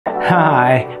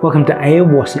Hi, welcome to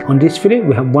Awards. On this video,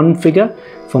 we have one figure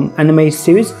from anime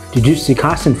series Jujutsu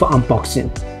Kaisen for unboxing.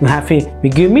 We have here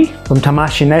Megumi from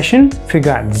Tamashii Nation,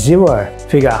 Figuarts 0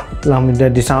 figure, along with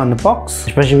the design on the box,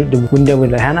 especially with the window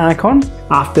with the hand icon.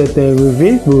 After the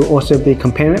review, we will also be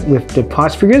comparing it with the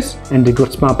prize figures and the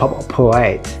Good Smile Pop-Up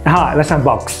Parade. Alright, let's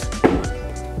unbox.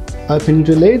 Open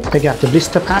the lid, take out the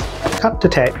blister pack, cut the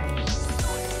tape.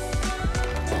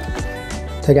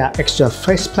 Take out extra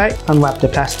faceplate, unwrap the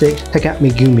plastic, take out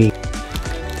Megumi.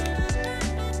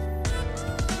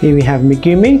 Here we have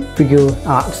Megumi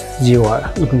Figuarts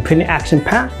 0, looking pretty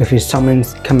action-packed with his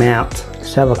summons coming out.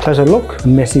 Let's have a closer look.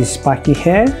 Messy spiky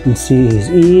hair, you can see his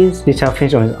ears, detail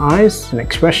finish on his eyes and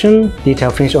expression,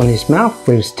 detail finish on his mouth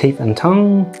with his teeth and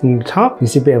tongue. On the top, you can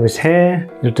see a bit of his hair,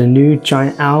 with the new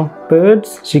giant owl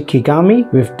birds,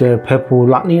 shikigami with the purple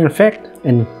lightning effect,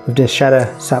 and with the shadow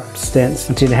substance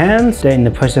into the hands. They're in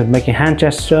the process of making hand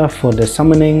gesture for the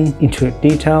summoning, intricate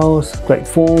details, great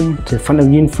form to the front of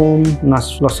the uniform,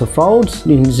 lots of folds.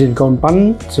 You can see the golden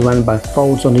button surrounded by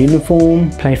folds on the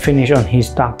uniform, plain finish on his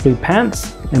dark blue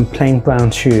pants, and plain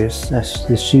brown shoes. That's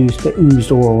the shoes that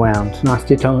oozed all around. Nice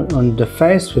detail on the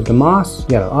face with the mask,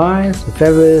 yellow eyes, the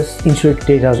feathers, intricate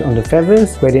details on the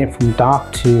feathers, gradient from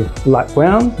dark to light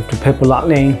brown with the purple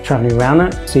lightning traveling around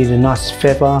it. See the nice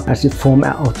feather as it forms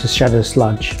out of the shadow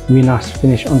sludge. Really nice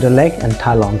finish on the leg and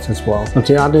talons as well.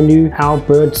 Onto the other new owl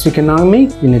bird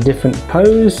shikigami in a different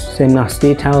pose. Same nice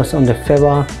details on the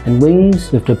feather and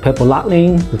wings with the purple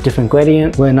lightning with different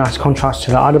gradient. Very nice contrast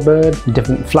to the other bird, the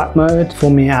different flat mode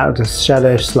forming out of the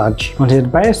shadow sludge. Onto the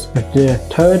base with the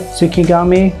third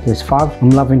shikigami. There's 5.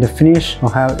 I'm loving the finish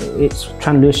of how it's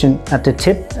translucent at the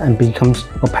tip and becomes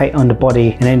opaque on the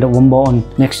body, and then the one more on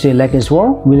next to the leg as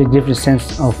well. Really gives a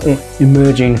sense of it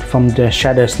emerging from the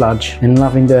shadow sludge, and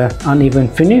loving the uneven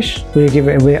finish. Really give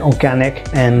it a very organic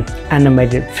and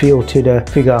animated feel to the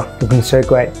figure, looking so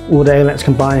great. All the elements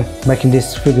combined making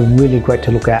this figure really great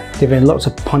to look at, giving lots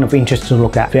of point of interest to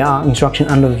look at. There are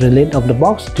instructions under the lid of the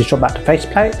box to drop out the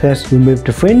faceplate. First remove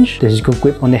the fringe, this is good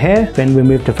grip on the hair, then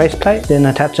remove the faceplate, then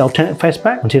attach the alternate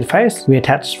faceplate onto the face,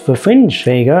 reattach the fringe.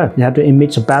 There you go. You have the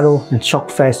image of battle and shock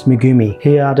face Megumi.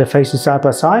 Here are the faces side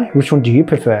by side. Which one do you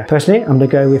prefer? Personally, I'm gonna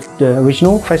go with the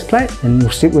original faceplate, and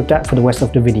we'll stick with that for the rest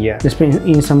of the video. Let's bring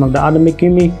in some of the other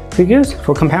Megumi figures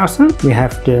for comparison. We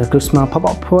have the Good Smile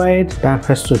Pop-Up Parade,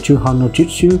 Banpresto Juhai no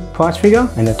Jutsu prize figure,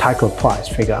 and the Taito prize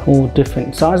figure. All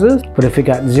different sizes. For the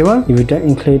Figuarts 0, if you don't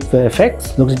include the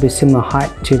effects, looks a bit similar height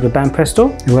to the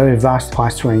Banpresto, and very vast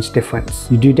price range difference.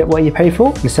 You do get what you pay for.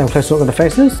 Let's have a close look at the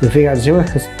faces. The Figuarts 0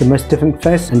 has the most different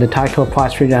face, and the Taito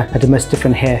prize figure has the most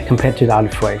different hair compared to the other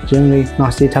 3. Generally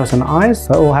nice details on the eyes,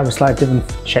 but all have a slightly different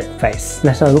shaped face.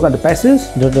 Let's have a look at the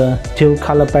bases. The teal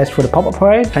color base for the Pop-Up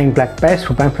Parade, plain black base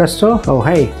for Banpresto. Oh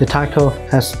hey, the Taito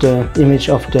has the image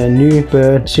of the new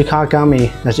bird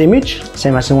shikigami as image,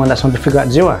 same as the one that's on the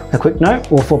Figuarts 0. A quick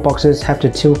note, all 4 boxes have the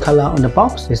teal color on the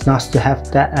box. It's nice to have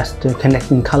that as the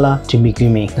connecting color to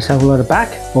Megumi. Let's have a look at the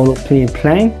back. All look pretty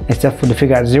plain except for the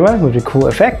Figuarts 0 with the cool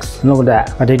effects. Look at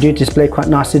that. But they do display quite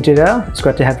nicely together. It's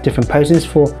great to have different poses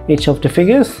for each of the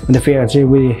figures, and the Figuarts 0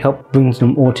 really help brings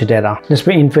them all together. Let's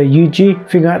bring in for Yuji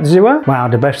Figuarts 0. Wow,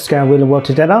 they both scale really well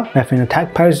together. Both in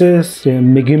attack poses. The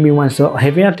Megumi one's a lot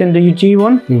heavier than the Yuji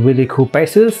one, with really cool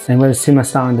bases and very similar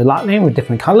style in the lightning with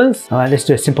different colors. Alright, let's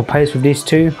do a simple pose with these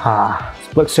two.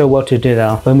 Works so well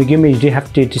together. For Megumi, you do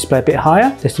have to display a bit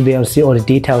higher just to be able to see all the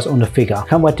details on the figure.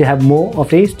 Can't wait to have more of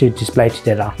these to display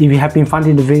together. If you have been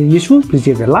finding the video useful, please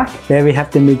give it a like. There we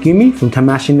have the Megumi from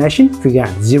Tamashii Nation,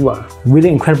 Figuarts 0. Really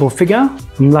incredible figure.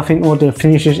 I'm loving all the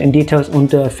finishes and details on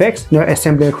the effects. No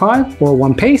assembly required, all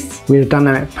one piece. With a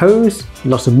dynamic pose,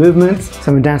 lots of movements.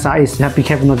 Some of the downside is you have to be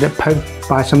careful not to get poked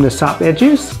by some of the sharp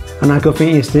edges. Another good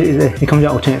thing is it comes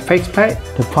with an alternate faceplate.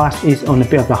 The price is on a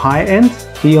bit of the higher end.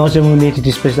 You also will need to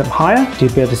display it up higher to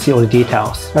be able to see all the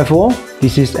details. Overall,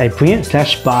 this is a brilliant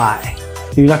 /buy.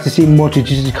 If you'd like to see more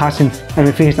Jujutsu Kaisen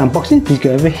and figures unboxing, please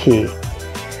go over here.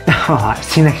 Alright,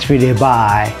 see you next video,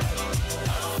 bye.